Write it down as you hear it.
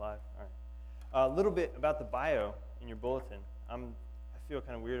A little bit about the bio in your bulletin. I feel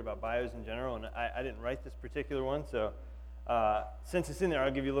kind of weird about bios in general, and I didn't write this particular one, so since it's in there,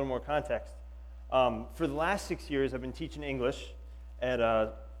 I'll give you a little more context. For the last 6 years, I've been teaching English at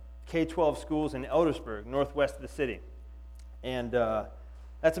K-12 schools in Eldersburg, northwest of the city. And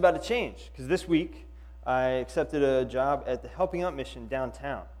that's about to change, because this week I accepted a job at the Helping Out Mission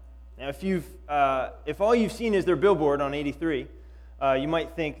downtown. Now, if all you've seen is their billboard on 83, you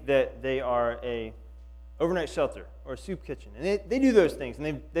might think that they are a overnight shelter or a soup kitchen. And they do those things,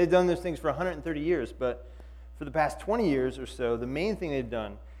 and they've done those things for 130 years. But for the past 20 years or so, the main thing they've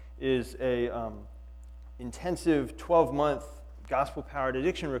done is a intensive 12-month gospel-powered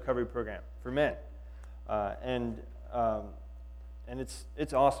addiction recovery program for men. And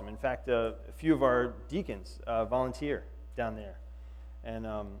it's awesome. In fact, a few of our deacons volunteer down there. And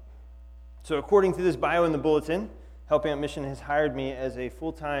so according to this bio in the bulletin, Helping Out Mission has hired me as a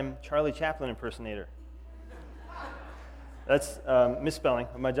full-time Charlie Chaplin impersonator. That's misspelling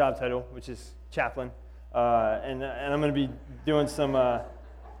of my job title, which is chaplain. And I'm going to be doing some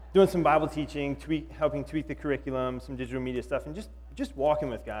Bible teaching, helping tweak the curriculum, some digital media stuff, and just walking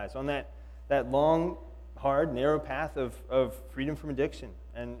with guys on that long, hard, narrow path of freedom from addiction,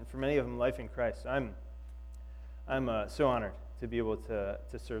 and for many of them, life in Christ. I'm so honored to be able to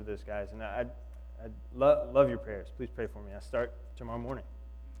serve those guys, and I'd love your prayers. Please pray for me. I start tomorrow morning.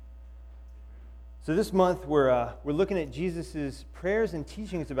 So this month we're looking at Jesus' prayers and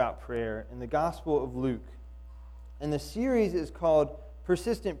teachings about prayer in the Gospel of Luke, and the series is called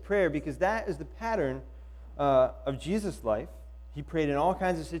Persistent Prayer because that is the pattern of Jesus' life. He prayed in all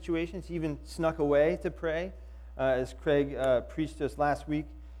kinds of situations. He even snuck away to pray, as Craig preached to us last week.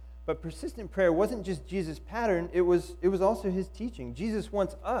 But persistent prayer wasn't just Jesus' pattern, it was also his teaching. Jesus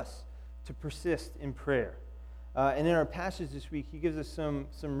wants us to persist in prayer. And in our passage this week, he gives us some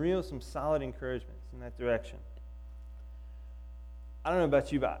solid encouragements in that direction. I don't know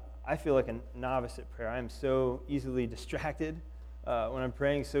about you, but I feel like a novice at prayer. I am so easily distracted when I'm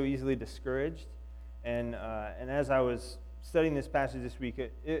praying, so easily discouraged. And as I was studying this passage this week,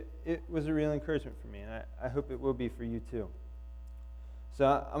 it was a real encouragement for me, and I hope it will be for you too. So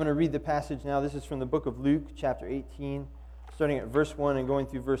I'm going to read the passage now. This is from the book of Luke, chapter 18, starting at verse 1 and going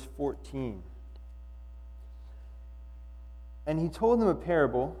through verse 14. And he told them a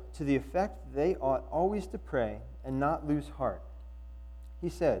parable to the effect they ought always to pray and not lose heart. He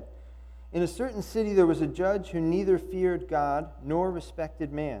said, "In a certain city there was a judge who neither feared God nor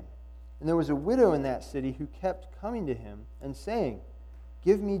respected man. And there was a widow in that city who kept coming to him and saying,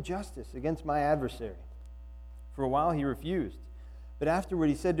 'Give me justice against my adversary.' For a while he refused. But afterward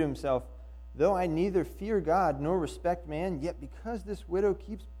he said to himself, 'Though I neither fear God nor respect man, yet because this widow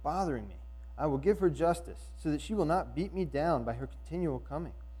keeps bothering me, I will give her justice, so that she will not beat me down by her continual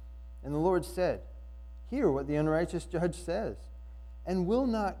coming.' And the Lord said, 'Hear what the unrighteous judge says. And will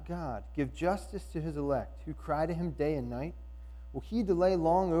not God give justice to his elect, who cry to him day and night? Will he delay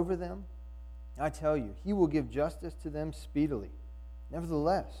long over them? I tell you, he will give justice to them speedily.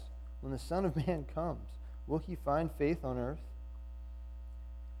 Nevertheless, when the Son of Man comes, will he find faith on earth?'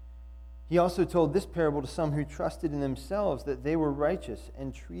 He also told this parable to some who trusted in themselves that they were righteous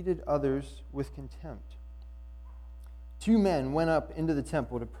and treated others with contempt. 2 men went up into the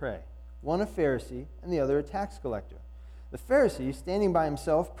temple to pray, one a Pharisee and the other a tax collector. The Pharisee, standing by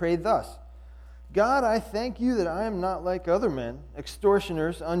himself, prayed thus, 'God, I thank you that I am not like other men,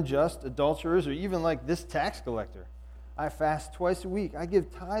 extortioners, unjust, adulterers, or even like this tax collector. I fast twice a week. I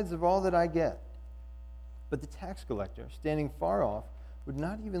give tithes of all that I get.' But the tax collector, standing far off, would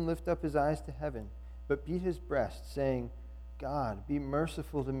not even lift up his eyes to heaven, but beat his breast, saying, 'God, be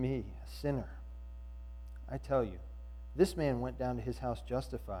merciful to me, a sinner.' I tell you, this man went down to his house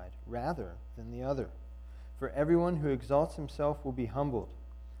justified, rather than the other. For everyone who exalts himself will be humbled,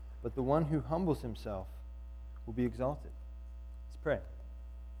 but the one who humbles himself will be exalted." Let's pray.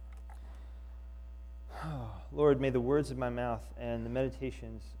 Oh, Lord, may the words of my mouth and the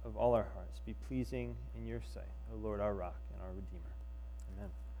meditations of all our hearts be pleasing in your sight, O Lord, our rock and our Redeemer.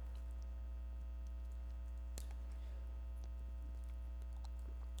 Amen.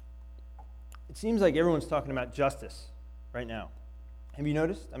 It seems like everyone's talking about justice right now. Have you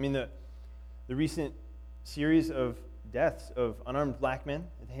noticed? I mean, the recent series of deaths of unarmed black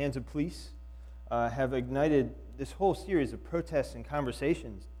men at the hands of police have ignited this whole series of protests and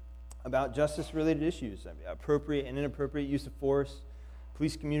conversations about justice-related issues, appropriate and inappropriate use of force,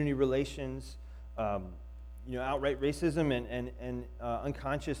 police-community relations, outright racism and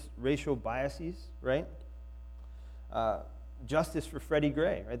unconscious racial biases, right? Justice for Freddie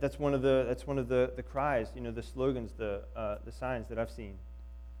Gray, right? That's one of the cries, the slogans, the signs that I've seen.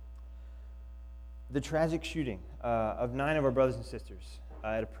 the tragic shooting of 9 of our brothers and sisters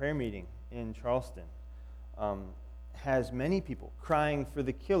at a prayer meeting in Charleston has many people crying for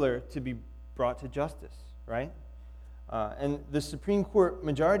the killer to be brought to justice, right? And the Supreme Court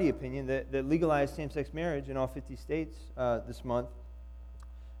majority opinion that legalized same-sex marriage in all 50 states this month,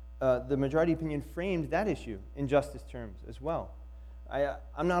 the majority opinion framed that issue in justice terms as well.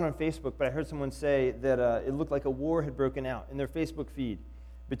 I'm not on Facebook, but I heard someone say that it looked like a war had broken out in their Facebook feed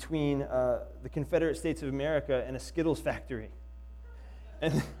between the Confederate States of America and a Skittles factory.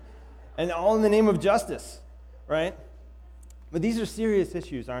 And all in the name of justice, right? But these are serious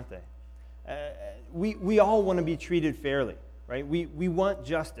issues, aren't they? We all want to be treated fairly, right? We want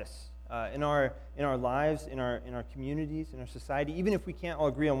justice in our lives, in our communities, in our society, even if we can't all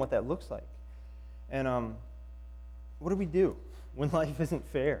agree on what that looks like. And what do we do when life isn't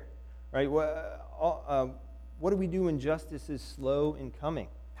fair, right? What do we do when justice is slow in coming?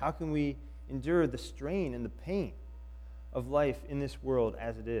 How can we endure the strain and the pain of life in this world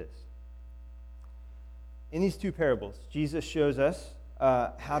as it is? In these 2 parables, Jesus shows us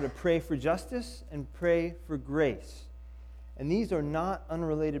how to pray for justice and pray for grace. And these are not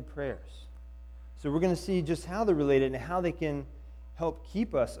unrelated prayers. So we're going to see just how they're related and how they can help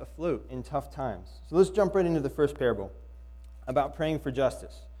keep us afloat in tough times. So let's jump right into the first parable about praying for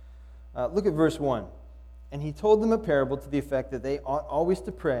justice. Look at verse 1. And he told them a parable to the effect that they ought always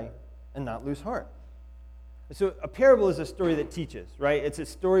to pray and not lose heart. So a parable is a story that teaches, right? It's a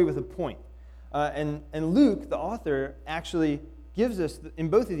story with a point. And Luke, the author, actually gives us, in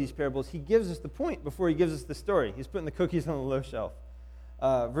both of these parables, he gives us the point before he gives us the story. He's putting the cookies on the low shelf.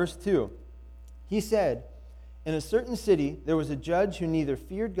 Verse 2, he said, in a certain city there was a judge who neither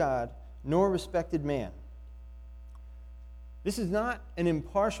feared God nor respected man. This is not an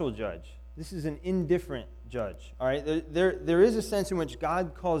impartial judge. This is an indifferent judge. All right, there is a sense in which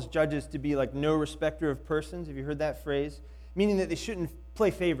God calls judges to be like no respecter of persons. Have you heard that phrase? Meaning that they shouldn't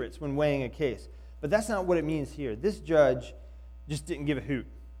play favorites when weighing a case. But that's not what it means here. This judge just didn't give a hoot.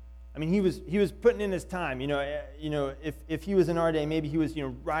 I mean, he was putting in his time. If he was in our day, maybe he was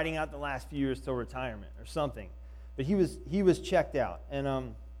riding out the last few years till retirement or something. But he was checked out.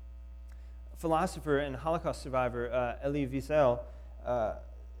 And philosopher and Holocaust survivor Elie Wiesel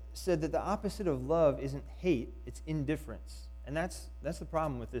said that the opposite of love isn't hate; it's indifference. And that's the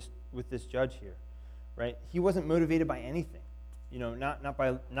problem with this judge here, right? He wasn't motivated by anything,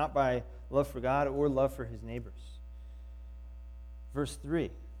 not by love for God or love for his neighbors. Verse 3,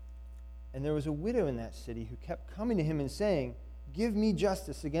 and there was a widow in that city who kept coming to him and saying, "Give me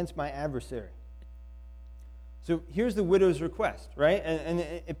justice against my adversary." So here's the widow's request, right? And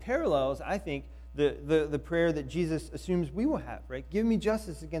it parallels, I think, the prayer that Jesus assumes we will have, right? Give me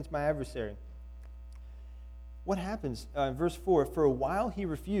justice against my adversary. What happens? Verse 4, for a while he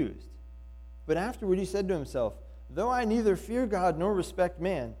refused, but afterward he said to himself, though I neither fear God nor respect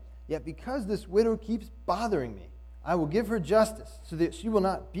man, yet because this widow keeps bothering me, I will give her justice so that she will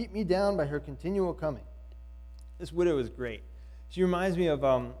not beat me down by her continual coming. This widow is great. She reminds me of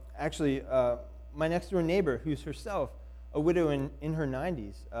my next door neighbor, who's herself a widow in her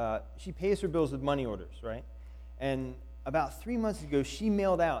 90s. She pays her bills with money orders, right? And about 3 months ago, she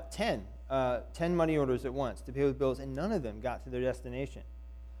mailed out 10 money orders at once to pay with bills, and none of them got to their destination.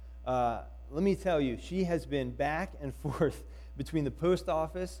 Let me tell you, she has been back and forth between the post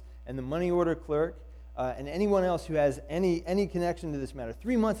office and the money order clerk and anyone else who has any connection to this matter.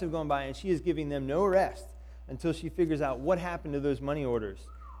 3 months have gone by, and she is giving them no rest until she figures out what happened to those money orders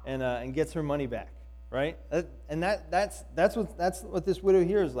and gets her money back, right? And that's what this widow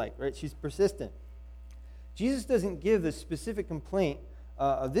here is like, right? She's persistent. Jesus doesn't give the specific complaint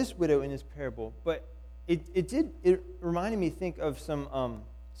of this widow in his parable, but it reminded me think of some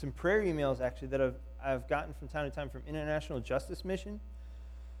prayer emails actually that I've gotten from time to time from International Justice Mission.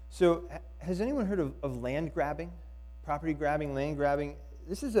 So has anyone heard of land grabbing, property grabbing, land grabbing?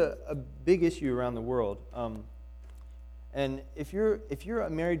 This is a big issue around the world. And if you're a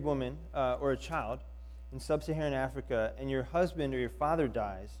married woman or a child in sub-Saharan Africa and your husband or your father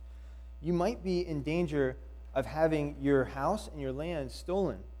dies, you might be in danger of having your house and your land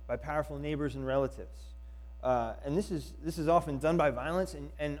stolen by powerful neighbors and relatives. And this is often done by violence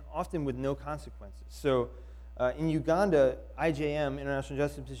and often with no consequences. So in Uganda, IJM, International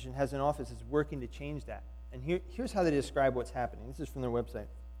Justice Mission, has an office that's working to change that. And here's how they describe what's happening. This is from their website.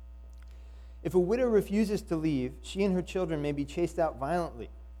 If a widow refuses to leave, she and her children may be chased out violently.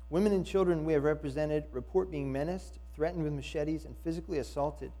 Women and children we have represented report being menaced, threatened with machetes, and physically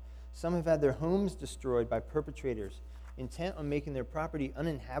assaulted. Some have had their homes destroyed by perpetrators intent on making their property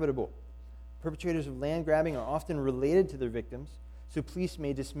uninhabitable. Perpetrators of land grabbing are often related to their victims, so police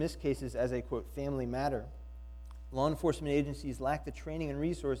may dismiss cases as a, quote, family matter. Law enforcement agencies lack the training and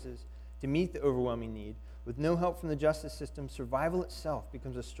resources to meet the overwhelming need. With no help from the justice system, survival itself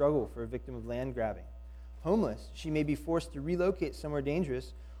becomes a struggle for a victim of land grabbing. Homeless, she may be forced to relocate somewhere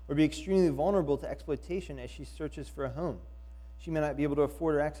dangerous or be extremely vulnerable to exploitation as she searches for a home. She may not be able to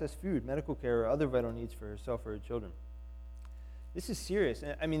afford or access food, medical care, or other vital needs for herself or her children. This is serious.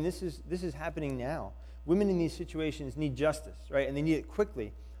 I mean, this is happening now. Women in these situations need justice, right? And they need it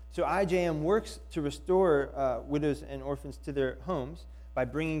quickly. So IJM works to restore widows and orphans to their homes by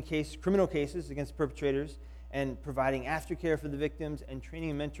bringing criminal cases against perpetrators and providing aftercare for the victims and training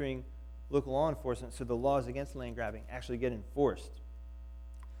and mentoring local law enforcement so the laws against land grabbing actually get enforced.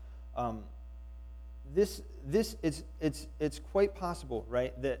 It's quite possible,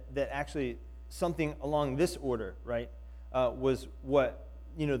 right, that actually something along this order, right, was what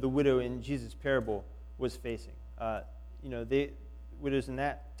the widow in Jesus' parable was facing. Widows in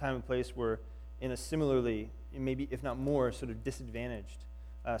that time and place were in a similarly, maybe if not more, sort of disadvantaged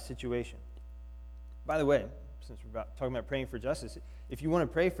situation. By the way, since we're talking about praying for justice, if you want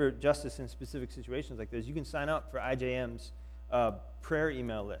to pray for justice in specific situations like this, you can sign up for IJM's prayer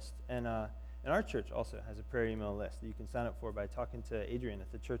email list. And our church also has a prayer email list that you can sign up for by talking to Adrian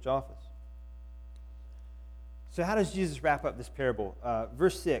at the church office. So how does Jesus wrap up this parable?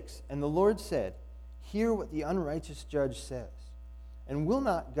 Verse 6, "And the Lord said, 'Hear what the unrighteous judge says. And will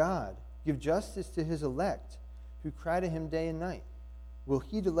not God give justice to his elect who cry to him day and night? Will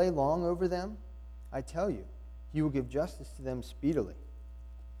he delay long over them? I tell you, he will give justice to them speedily.'"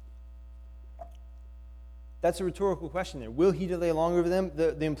 That's a rhetorical question there. Will he delay long over them?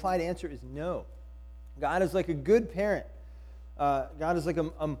 The implied answer is no. God is like a good parent. God is like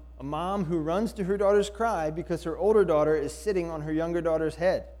a mom who runs to her daughter's cry because her older daughter is sitting on her younger daughter's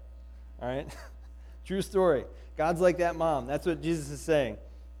head. All right? True story. God's like that mom. That's what Jesus is saying.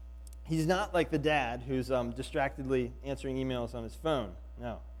 He's not like the dad who's distractedly answering emails on his phone.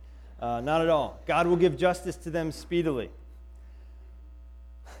 No, not at all. God will give justice to them speedily.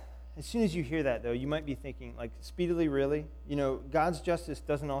 As soon as you hear that, though, you might be thinking, like, speedily, really? God's justice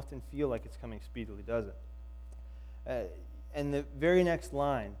doesn't often feel like it's coming speedily, does it? And the very next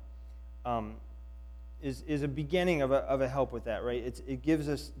line is a beginning of a help with that, right? It gives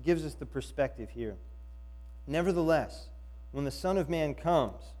us the perspective here. "Nevertheless, when the Son of Man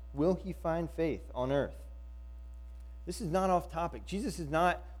comes, will he find faith on earth?" This is not off topic. Jesus is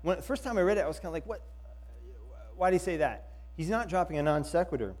not, the first time I read it, I was kind of like, what? Why did he say that? He's not dropping a non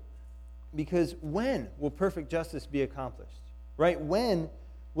sequitur, because when will perfect justice be accomplished, right? When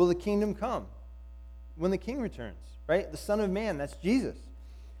will the kingdom come? When the king returns, right? The Son of Man, that's Jesus.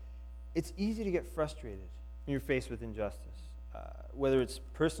 It's easy to get frustrated when you're faced with injustice, whether it's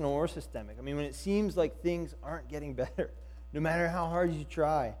personal or systemic. I mean, when it seems like things aren't getting better, no matter how hard you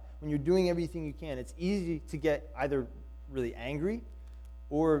try, when you're doing everything you can, it's easy to get either really angry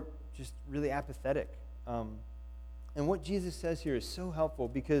or just really apathetic. And what Jesus says here is so helpful,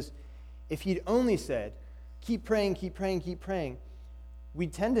 because if he'd only said, keep praying, keep praying, keep praying, we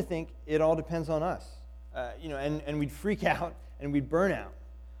tend to think it all depends on us, and we'd freak out and we'd burn out.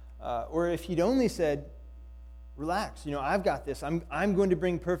 Or if he'd only said, relax, I've got this. I'm going to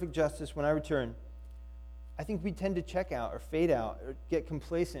bring perfect justice when I return. I think we tend to check out or fade out or get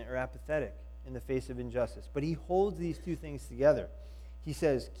complacent or apathetic in the face of injustice. But he holds these two things together. He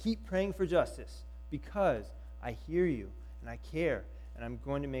says, keep praying for justice because I hear you and I care and I'm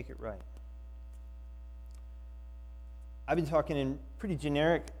going to make it right. I've been talking in pretty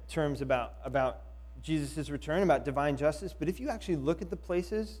generic terms about Jesus' return, about divine justice, but if you actually look at the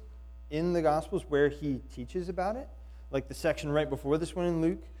places in the Gospels where he teaches about it, like the section right before this one in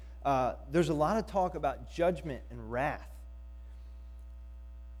Luke, there's a lot of talk about judgment and wrath.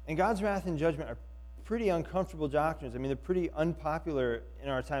 And God's wrath and judgment are pretty uncomfortable doctrines. I mean, they're pretty unpopular in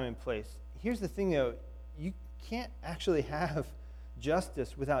our time and place. Here's the thing, though. You can't actually have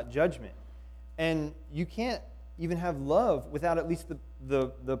justice without judgment. And you can't even have love without at least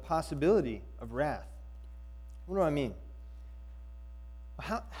the possibility of wrath. What do I mean?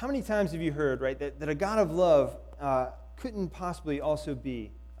 How many times have you heard, right, that a God of love couldn't possibly also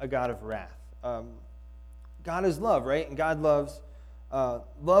be a God of wrath? God is love, right? And God loves,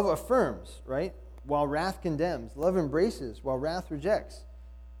 love affirms, right? While wrath condemns. Love embraces while wrath rejects.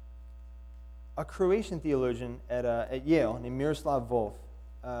 A Croatian theologian at Yale named Miroslav Volf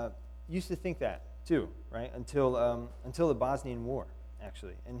used to think that too, right? Until the Bosnian War,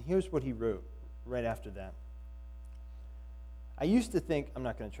 actually. And here's what he wrote right after that. I used to think, I'm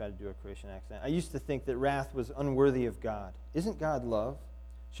not going to try to do a Croatian accent, I used to think that wrath was unworthy of God. Isn't God love?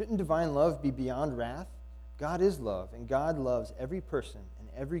 Shouldn't divine love be beyond wrath? God is love, and God loves every person and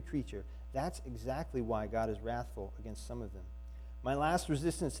every creature. That's exactly why God is wrathful against some of them. My last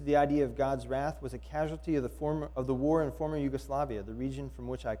resistance to the idea of God's wrath was a casualty of the war in former Yugoslavia, the region from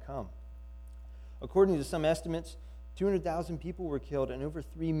which I come. According to some estimates, 200,000 people were killed and over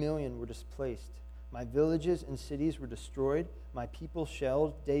 3 million were displaced. My villages and cities were destroyed, my people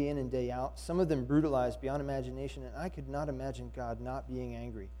shelled day in and day out, some of them brutalized beyond imagination, and I could not imagine God not being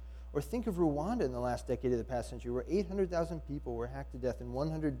angry. Or think of Rwanda in the last decade of the past century, where 800,000 people were hacked to death in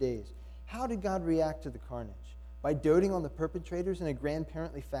 100 days. How did God react to the carnage? By doting on the perpetrators in a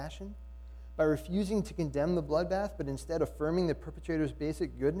grandparently fashion? By refusing to condemn the bloodbath, but instead affirming the perpetrators'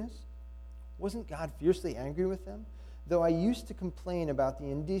 basic goodness? Wasn't God fiercely angry with them? Though I used to complain about the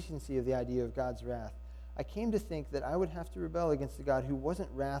indecency of the idea of God's wrath, I came to think that I would have to rebel against a God who wasn't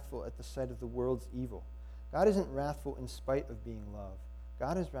wrathful at the sight of the world's evil. God isn't wrathful in spite of being love.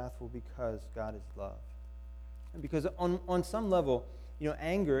 God is wrathful because God is love. And because on some level,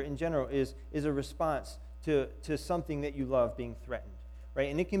 anger in general is a response to something that you love being threatened, right?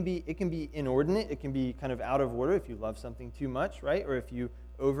 And it can be inordinate. It can be kind of out of order if you love something too much, right? Or if you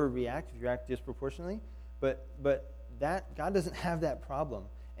overreact, if you act disproportionately. But that God doesn't have that problem,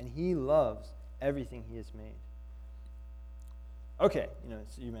 and He loves everything He has made. Okay,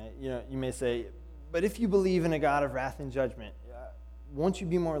 so you may say, but if you believe in a God of wrath and judgment, won't you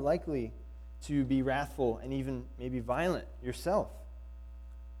be more likely to be wrathful and even maybe violent yourself?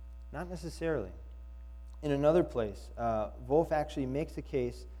 Not necessarily. In another place, Wolf actually makes a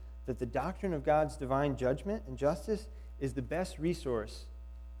case that the doctrine of God's divine judgment and justice is the best resource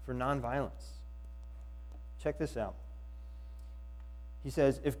for nonviolence. Check this out. He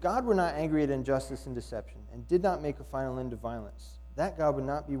says, if God were not angry at injustice and deception and did not make a final end to violence, that God would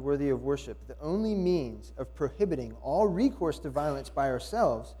not be worthy of worship. The only means of prohibiting all recourse to violence by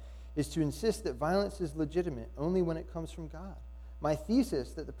ourselves is to insist that violence is legitimate only when it comes from God. My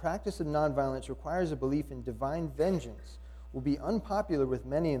thesis that the practice of nonviolence requires a belief in divine vengeance will be unpopular with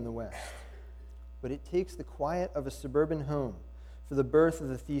many in the West. But it takes the quiet of a suburban home for the birth of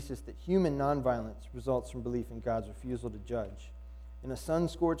the thesis that human nonviolence results from belief in God's refusal to judge. In a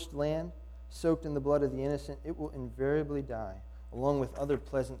sun-scorched land, soaked in the blood of the innocent, it will invariably die, along with other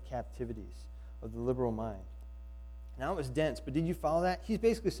pleasant captivities of the liberal mind. Now it was dense, but did you follow that? He's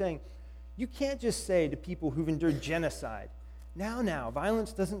basically saying, you can't just say to people who've endured genocide, now,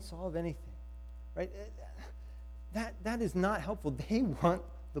 violence doesn't solve anything, right? That is not helpful. They want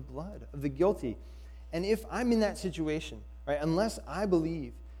the blood of the guilty. And if I'm in that situation, right, unless I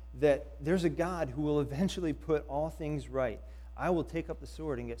believe that there's a God who will eventually put all things right, I will take up the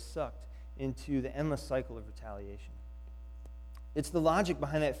sword and get sucked into the endless cycle of retaliation. It's the logic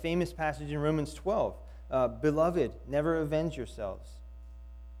behind that famous passage in Romans 12. Beloved, never avenge yourselves,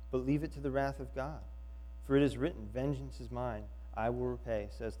 but leave it to the wrath of God. For it is written, vengeance is mine, I will repay,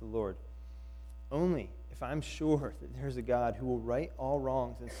 says the Lord. Only if I'm sure that there's a God who will right all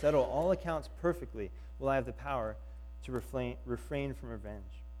wrongs and settle all accounts perfectly will I have the power to refrain from revenge.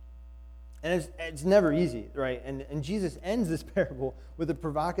 And it's never easy, right? And Jesus ends this parable with a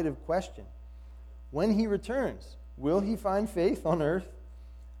provocative question. When He returns, will He find faith on earth?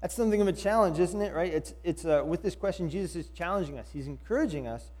 That's something of a challenge, isn't it, right? It's with this question, Jesus is challenging us. He's encouraging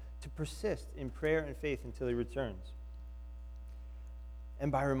us to persist in prayer and faith until He returns.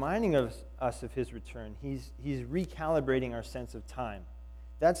 And by reminding us of His return, He's recalibrating our sense of time.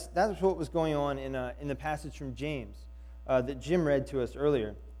 That's what was going on in the passage from James that Jim read to us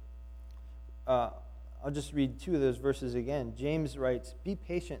earlier. I'll just read 2 of those verses again. James writes, be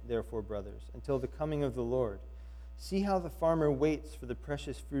patient, therefore, brothers, until the coming of the Lord. See how the farmer waits for the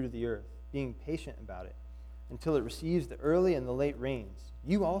precious fruit of the earth, being patient about it, until it receives the early and the late rains.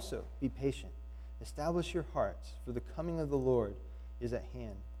 You also be patient. Establish your hearts, for the coming of the Lord is at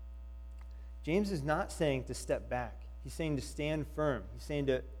hand. James is not saying to step back. He's saying to stand firm. He's saying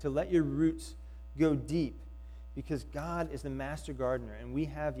to let your roots go deep, because God is the master gardener, and we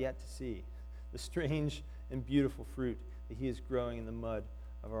have yet to see the strange and beautiful fruit that He is growing in the mud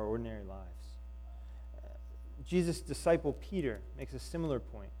of our ordinary lives. Jesus' disciple Peter makes a similar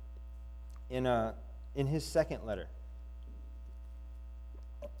point in his second letter.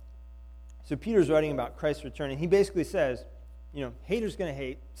 So Peter's writing about Christ's return, and he basically says, haters going to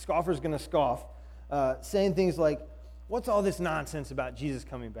hate, scoffers going to scoff, saying things like, what's all this nonsense about Jesus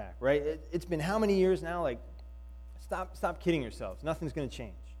coming back, right? It's been how many years now? Like, stop kidding yourselves. Nothing's going to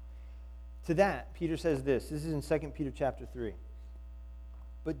change. To that, Peter says this. This is in 2 Peter chapter 3.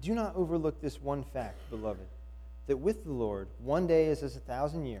 But do not overlook this one fact, beloved, that with the Lord, one day is as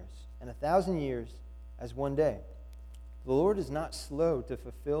 1,000 years, and 1,000 years as one day. The Lord is not slow to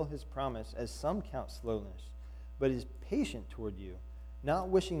fulfill his promise, as some count slowness, but is patient toward you, not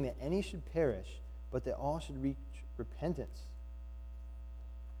wishing that any should perish, but that all should reach repentance.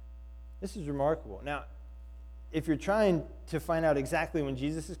 This is remarkable. Now, if you're trying to find out exactly when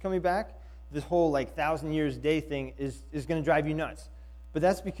Jesus is coming back, this whole 1,000 years day thing is going to drive you nuts. But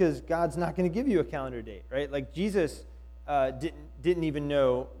that's because God's not going to give you a calendar date, right? Like Jesus didn't even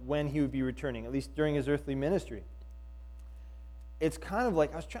know when he would be returning, at least during his earthly ministry. It's kind of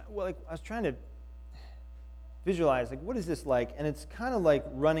like I was trying to visualize what is this like, and it's kind of like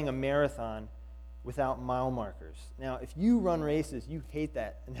running a marathon without mile markers. Now, if you run races, you hate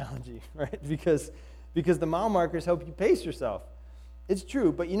that analogy, right? Because the mile markers help you pace yourself. It's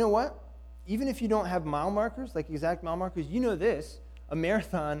true, but you know what? Even if you don't have mile markers, like exact mile markers, you know this: a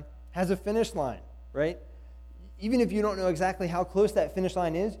marathon has a finish line, right? Even if you don't know exactly how close that finish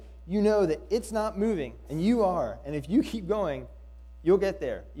line is, you know that it's not moving, and you are. And if you keep going, you'll get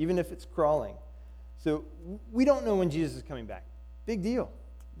there, even if it's crawling. So we don't know when Jesus is coming back. Big deal.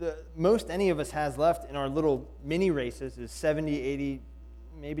 The most any of us has left in our little mini races is 70, 80,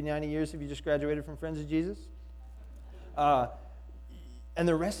 maybe 90 years if you just graduated from Friends of Jesus. And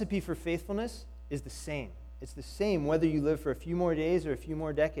the recipe for faithfulness is the same. It's the same whether you live for a few more days or a few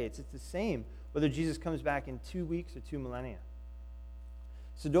more decades. It's the same whether Jesus comes back in 2 weeks or 2 millennia.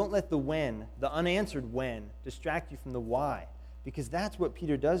 So don't let the when, the unanswered when, distract you from the why. Because that's what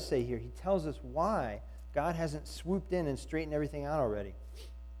Peter does say here. He tells us why God hasn't swooped in and straightened everything out already.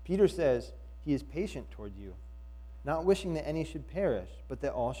 Peter says he is patient toward you, not wishing that any should perish, but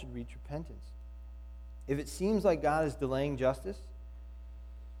that all should reach repentance. If it seems like God is delaying justice,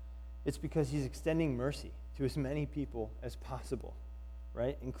 it's because he's extending mercy to as many people as possible,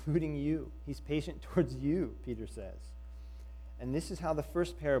 right? Including you. He's patient towards you, Peter says. And this is how the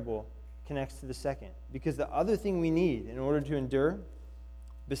first parable connects to the second. Because the other thing we need in order to endure,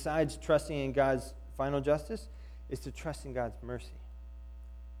 besides trusting in God's final justice, is to trust in God's mercy.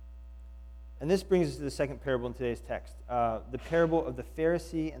 And this brings us to the second parable in today's text, the parable of the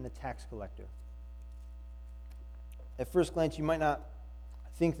Pharisee and the tax collector. At first glance, you might not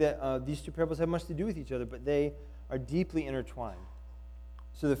think that these two parables have much to do with each other, but they are deeply intertwined.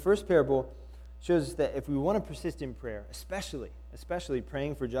 So the first parable shows us that if we want to persist in prayer, especially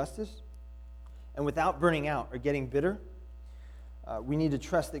praying for justice, and without burning out or getting bitter, we need to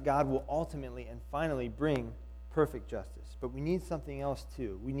trust that God will ultimately and finally bring perfect justice. But we need something else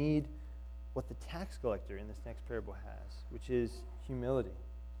too. We need what the tax collector in this next parable has, which is humility.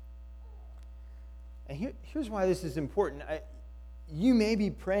 And here's why this is important. You may be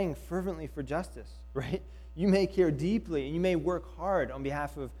praying fervently for justice, right? You may care deeply, and you may work hard on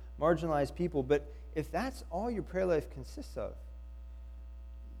behalf of marginalized people, but if that's all your prayer life consists of,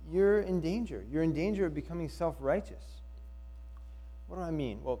 you're in danger. You're in danger of becoming self-righteous. What do I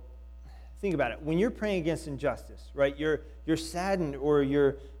mean? Well, think about it. When you're praying against injustice, right, you're saddened or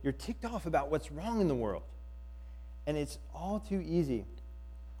you're ticked off about what's wrong in the world. And it's all too easy,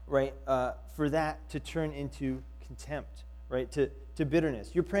 right, for that to turn into contempt, right, to bitterness.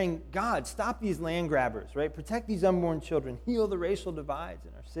 You're praying, God, stop these land grabbers, right? Protect these unborn children. Heal the racial divides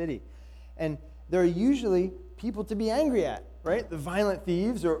in our city. And there are usually people to be angry at, right? The violent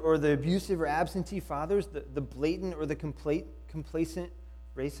thieves or the abusive or absentee fathers, the blatant or the complacent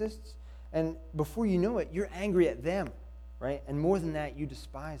racists. And before you know it, you're angry at them, right? And more than that, you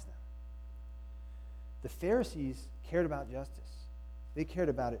despise them. The Pharisees cared about justice. They cared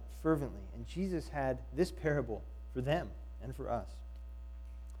about it fervently. And Jesus had this parable for them and for us.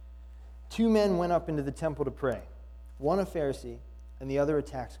 2 men went up into the temple to pray, one a Pharisee and the other a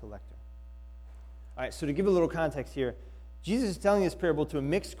tax collector. All right, so to give a little context here, Jesus is telling this parable to a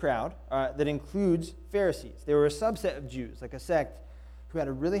mixed crowd that includes Pharisees. They were a subset of Jews, like a sect, who had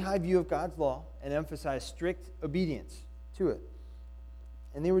a really high view of God's law and emphasized strict obedience to it.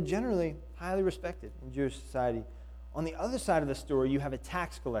 And they were generally highly respected in Jewish society. On the other side of the story, you have a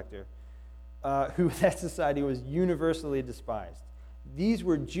tax collector who that society was universally despised. These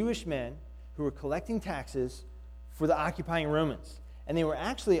were Jewish men who were collecting taxes for the occupying Romans. And they were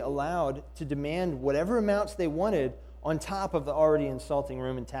actually allowed to demand whatever amounts they wanted on top of the already insulting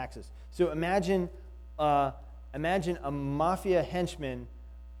Roman taxes. So imagine a mafia henchman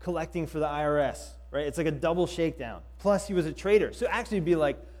collecting for the IRS, right? It's like a double shakedown. Plus, he was a traitor. So actually, it'd be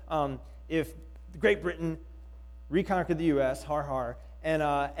like if Great Britain reconquered the U.S., har har,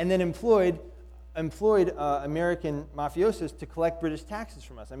 and then employed American mafiosos to collect British taxes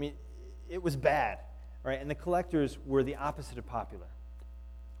from us. I mean, it was bad, right? And the collectors were the opposite of popular.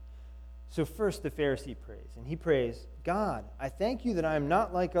 So first, the Pharisee prays, and he prays, God, I thank you that I am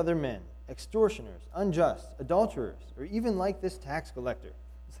not like other men, extortioners, unjust, adulterers, or even like this tax collector.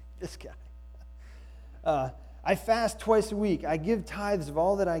 It's like this guy. I fast twice a week. I give tithes of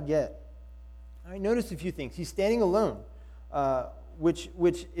all that I get. All right, notice a few things. He's standing alone, which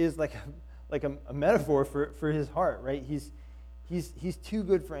is like a metaphor for his heart, right? He's too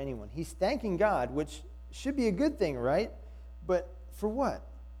good for anyone. He's thanking God, which should be a good thing, right? But for what?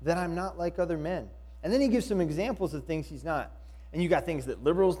 That I'm not like other men. And then he gives some examples of things he's not. And you got things that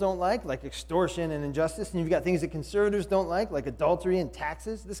liberals don't like extortion and injustice, and you've got things that conservatives don't like adultery and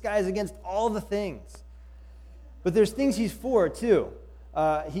taxes. This guy is against all the things. But there's things he's for, too.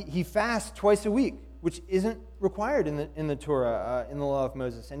 He fasts twice a week, which isn't required in the Torah, in the law of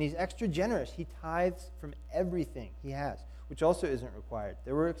Moses. And he's extra generous. He tithes from everything he has, which also isn't required.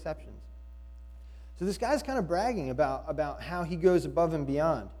 There were exceptions. So this guy's kind of bragging about how he goes above and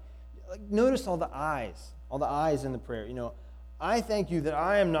beyond. Like, notice all the I's in the prayer. I thank you that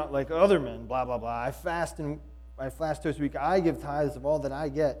I am not like other men, blah, blah, blah. I fast twice a week. I give tithes of all that I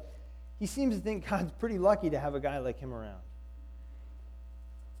get. He seems to think God's pretty lucky to have a guy like him around.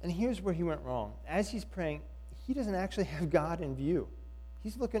 And here's where he went wrong. As he's praying, he doesn't actually have God in view.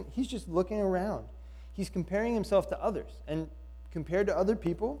 He's just looking around. He's comparing himself to others. And compared to other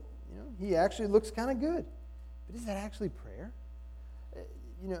people, he actually looks kind of good. But is that actually prayer?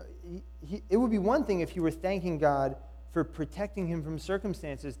 It would be one thing if he were thanking God for protecting him from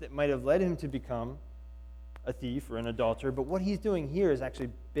circumstances that might have led him to become a thief or an adulterer. But what he's doing here is actually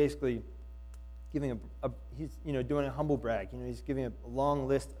basically giving doing a humble brag. He's giving a long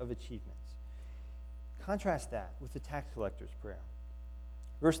list of achievements. Contrast that with the tax collector's prayer.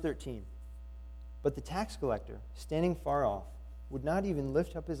 Verse 13. But the tax collector, standing far off, would not even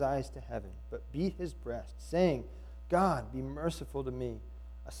lift up his eyes to heaven, but beat his breast, saying, God, be merciful to me,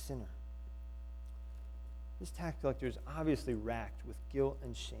 a sinner. This tax collector is obviously racked with guilt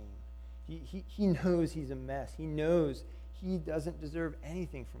and shame. He knows he's a mess. He knows he doesn't deserve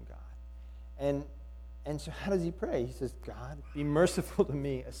anything from God. And so how does he pray? He says, God, be merciful to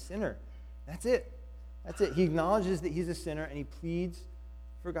me, a sinner. That's it. He acknowledges that he's a sinner, and he pleads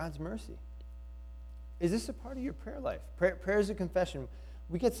for God's mercy. Is this a part of your prayer life? Prayer is a confession.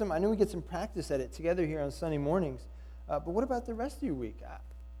 I know we get some practice at it together here on Sunday mornings. But what about the rest of your week?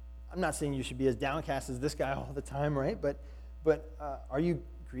 I'm not saying you should be as downcast as this guy all the time, right? But are you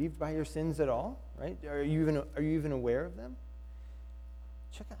grieved by your sins at all? Right? Are you even aware of them?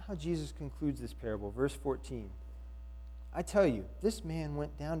 Check out how Jesus concludes this parable. Verse 14. I tell you, this man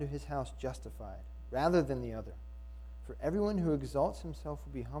went down to his house justified, rather than the other. For everyone who exalts himself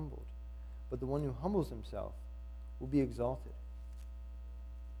will be humbled, but the one who humbles himself will be exalted.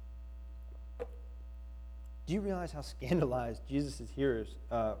 Do you realize how scandalized Jesus' hearers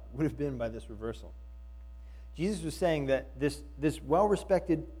would have been by this reversal? Jesus was saying that this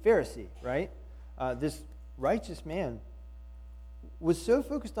well-respected Pharisee, right, this righteous man, was so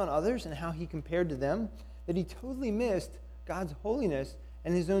focused on others and how he compared to them that he totally missed God's holiness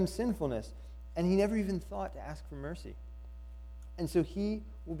and his own sinfulness, and he never even thought to ask for mercy. And so he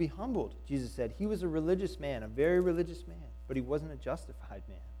will be humbled, Jesus said. He was a religious man, a very religious man, but he wasn't a justified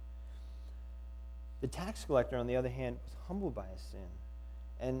man. The tax collector, on the other hand, was humbled by his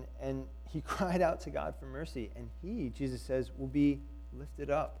sin, and he cried out to God for mercy, and he, Jesus says, will be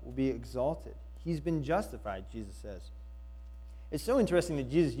lifted up, will be exalted. He's been justified, Jesus says. It's so interesting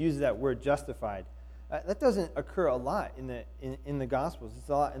that Jesus uses that word justified. That doesn't occur a lot in the Gospels. It's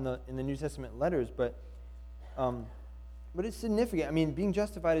a lot in the New Testament letters, but it's significant. I mean, being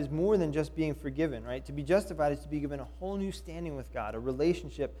justified is more than just being forgiven, right? To be justified is to be given a whole new standing with God, a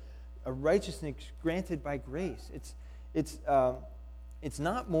relationship, a righteousness granted by grace. It's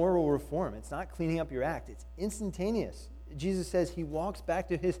not moral reform. It's not cleaning up your act. It's instantaneous. Jesus says he walks back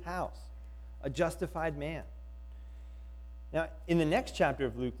to his house, a justified man. Now, in the next chapter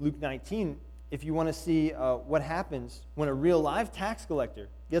of Luke, Luke 19, if you want to see what happens when a real live tax collector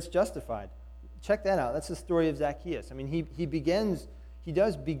gets justified, check that out. That's the story of Zacchaeus. I mean, he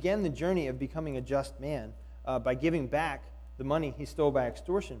does begin the journey of becoming a just man by giving back the money he stole by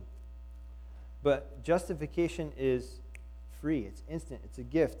extortion. But justification is free. It's instant. It's a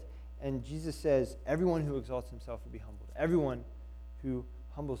gift. And Jesus says, everyone who exalts himself will be humbled. Everyone who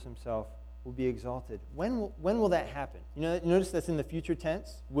humbles himself will be exalted. When will that happen? You notice that's in the future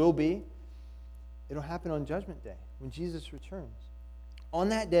tense, will be. It'll happen on Judgment Day, when Jesus returns. On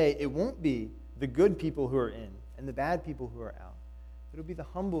that day, it won't be the good people who are in and the bad people who are out. It'll be the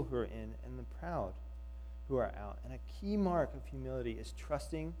humble who are in and the proud who are out. And a key mark of humility is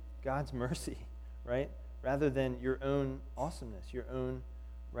trusting God's mercy, right? Rather than your own awesomeness, your own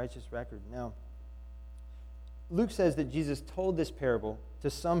righteous record. Now, Luke says that Jesus told this parable to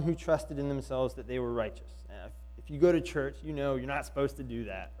some who trusted in themselves that they were righteous. Now, if you go to church, you know you're not supposed to do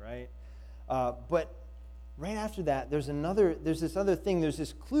that, right? But right after that, there's this other thing. There's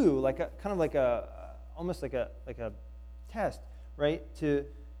this clue, almost like a test, right? To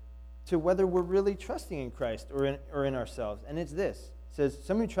whether we're really trusting in Christ or in ourselves. And it's this. It says,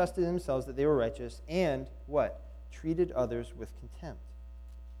 some who trusted in themselves that they were righteous and what? Treated others with contempt.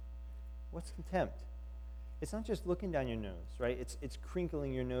 What's contempt? It's not just looking down your nose, right? It's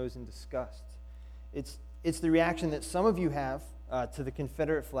crinkling your nose in disgust. It's the reaction that some of you have to the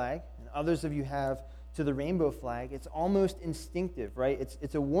Confederate flag and others of you have to the rainbow flag. It's almost instinctive, right?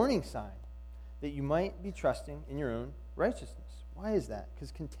 It's a warning sign that you might be trusting in your own righteousness. Why is that?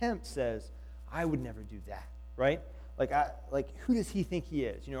 Because contempt says, I would never do that, right? Like who does he think he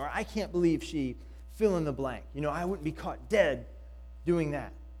is? Or I can't believe she fill in the blank. I wouldn't be caught dead doing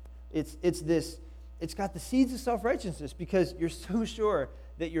that. It's got the seeds of self-righteousness because you're so sure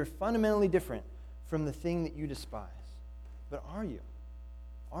that you're fundamentally different from the thing that you despise. But are you?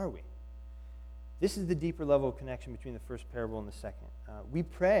 Are we? This is the deeper level of connection between the first parable and the second. We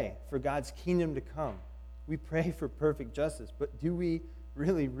pray for God's kingdom to come. We pray for perfect justice, but do we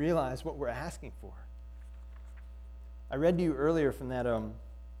really realize what we're asking for? I read to you earlier from that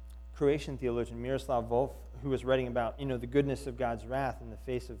Croatian theologian, Miroslav Volf, who was writing about, the goodness of God's wrath in the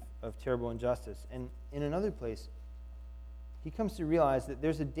face of terrible injustice. And in another place, he comes to realize that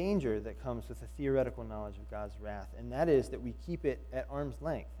there's a danger that comes with a theoretical knowledge of God's wrath, and that is that we keep it at arm's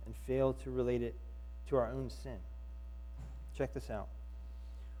length and fail to relate it to our own sin. Check this out.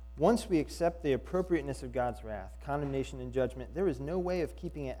 Once we accept the appropriateness of God's wrath, condemnation, and judgment, there is no way of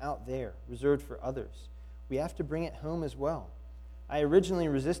keeping it out there, reserved for others. We have to bring it home as well. I originally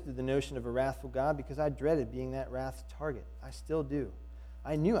resisted the notion of a wrathful God because I dreaded being that wrath's target. I still do.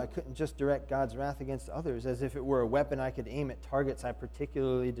 I knew I couldn't just direct God's wrath against others as if it were a weapon I could aim at targets I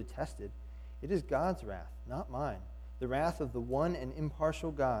particularly detested. It is God's wrath, not mine, the wrath of the one and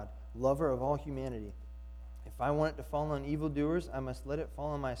impartial God, lover of all humanity. If I want it to fall on evildoers, I must let it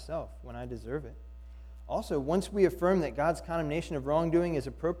fall on myself when I deserve it. Also, once we affirm that God's condemnation of wrongdoing is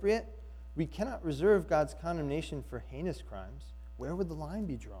appropriate, we cannot reserve God's condemnation for heinous crimes. Where would the line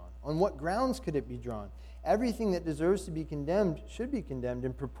be drawn? On what grounds could it be drawn? Everything that deserves to be condemned should be condemned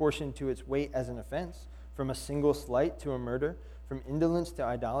in proportion to its weight as an offense, from a single slight to a murder, from indolence to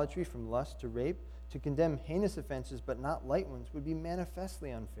idolatry, from lust to rape. To condemn heinous offenses but not light ones would be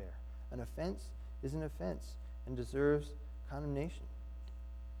manifestly unfair. An offense is an offense and deserves condemnation.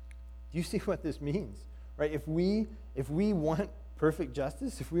 Do you see what this means? Right? If we want perfect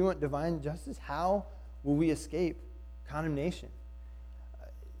justice, if we want divine justice, how will we escape condemnation?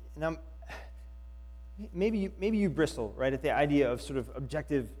 Now, maybe you bristle, right, at the idea of sort of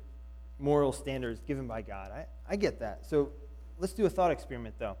objective moral standards given by God. I get that. So let's do a thought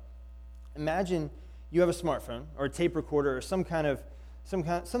experiment, though. Imagine you have a smartphone or a tape recorder or something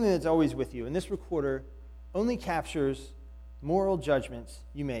that's always with you, and this recorder only captures moral judgments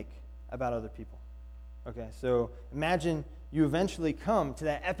you make about other people. Okay, so imagine you eventually come to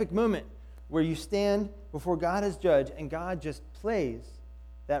that epic moment where you stand before God as judge and God just plays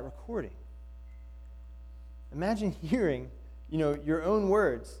that recording. Imagine hearing, your own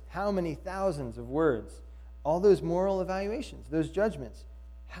words, how many thousands of words, all those moral evaluations, those judgments.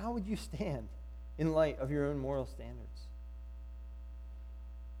 How would you stand in light of your own moral standards?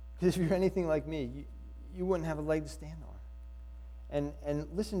 Because if you're anything like me, you wouldn't have a leg to stand on. And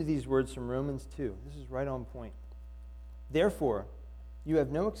listen to these words from Romans 2. This is right on point. Therefore, you have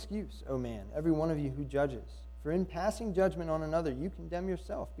no excuse, O man, every one of you who judges. For in passing judgment on another, you condemn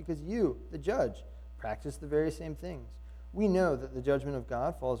yourself, because you, the judge, practice the very same things. We know that the judgment of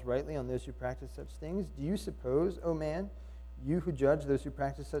God falls rightly on those who practice such things. Do you suppose, O man, you who judge those who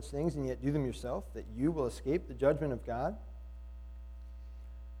practice such things and yet do them yourself, that you will escape the judgment of God?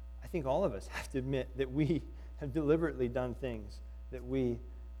 I think all of us have to admit that we have deliberately done things that we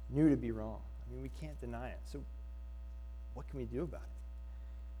knew to be wrong. We can't deny it. So what can we do about it?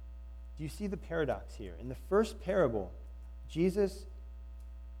 Do you see the paradox here? In the first parable, Jesus,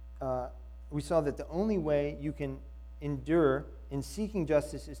 we saw that the only way you can endure in seeking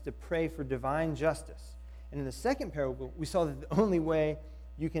justice is to pray for divine justice. And in the second parable, we saw that the only way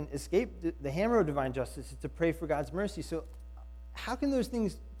you can escape the hammer of divine justice is to pray for God's mercy. So how can those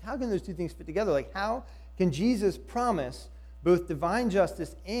two things fit together? Like, how can Jesus promise both divine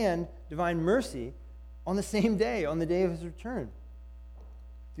justice and divine mercy on the same day, on the day of his return?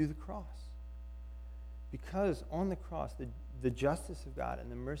 Through the cross. Because on the cross, the justice of God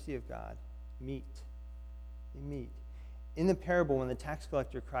and the mercy of God meet. They meet. In the parable, when the tax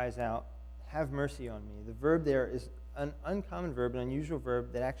collector cries out, have mercy on me. The verb there is an uncommon verb, an unusual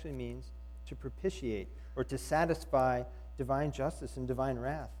verb that actually means to propitiate or to satisfy divine justice and divine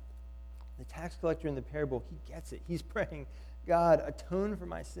wrath. The tax collector in the parable, he gets it. He's praying, God, atone for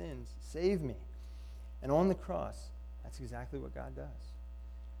my sins, save me. And on the cross, that's exactly what God does.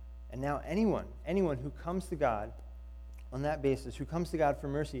 And now anyone who comes to God on that basis, who comes to God for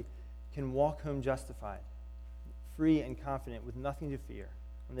mercy, can walk home justified, free and confident, with nothing to fear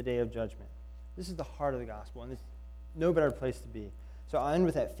on the day of judgment. This is the heart of the gospel, and there's no better place to be. So I'll end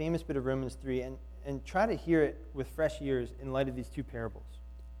with that famous bit of Romans 3 and try to hear it with fresh ears in light of these two parables.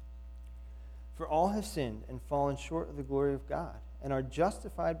 For all have sinned and fallen short of the glory of God, and are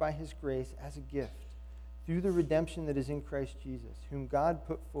justified by his grace as a gift, through the redemption that is in Christ Jesus, whom God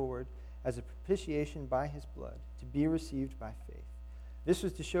put forward as a propitiation by his blood, to be received by faith. This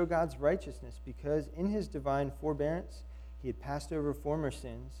was to show God's righteousness, because in his divine forbearance he had passed over former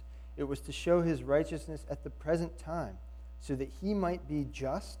sins. It was to show his righteousness at the present time, so that he might be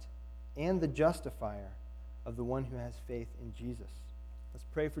just and the justifier of the one who has faith in Jesus. Let's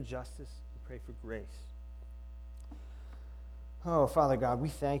pray for justice and pray for grace. Oh, Father God, we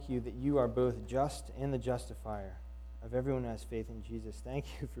thank you that you are both just and the justifier of everyone who has faith in Jesus. Thank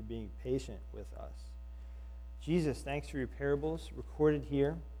you for being patient with us. Jesus, thanks for your parables recorded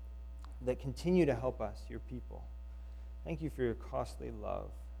here that continue to help us, your people. Thank you for your costly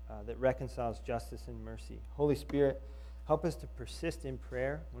love that reconciles justice and mercy. Holy Spirit, help us to persist in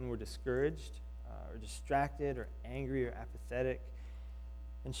prayer when we're discouraged or distracted or angry or apathetic,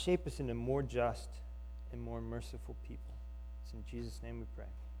 and shape us into more just and more merciful people. It's in Jesus' name we pray.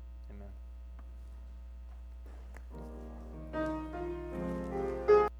 Amen.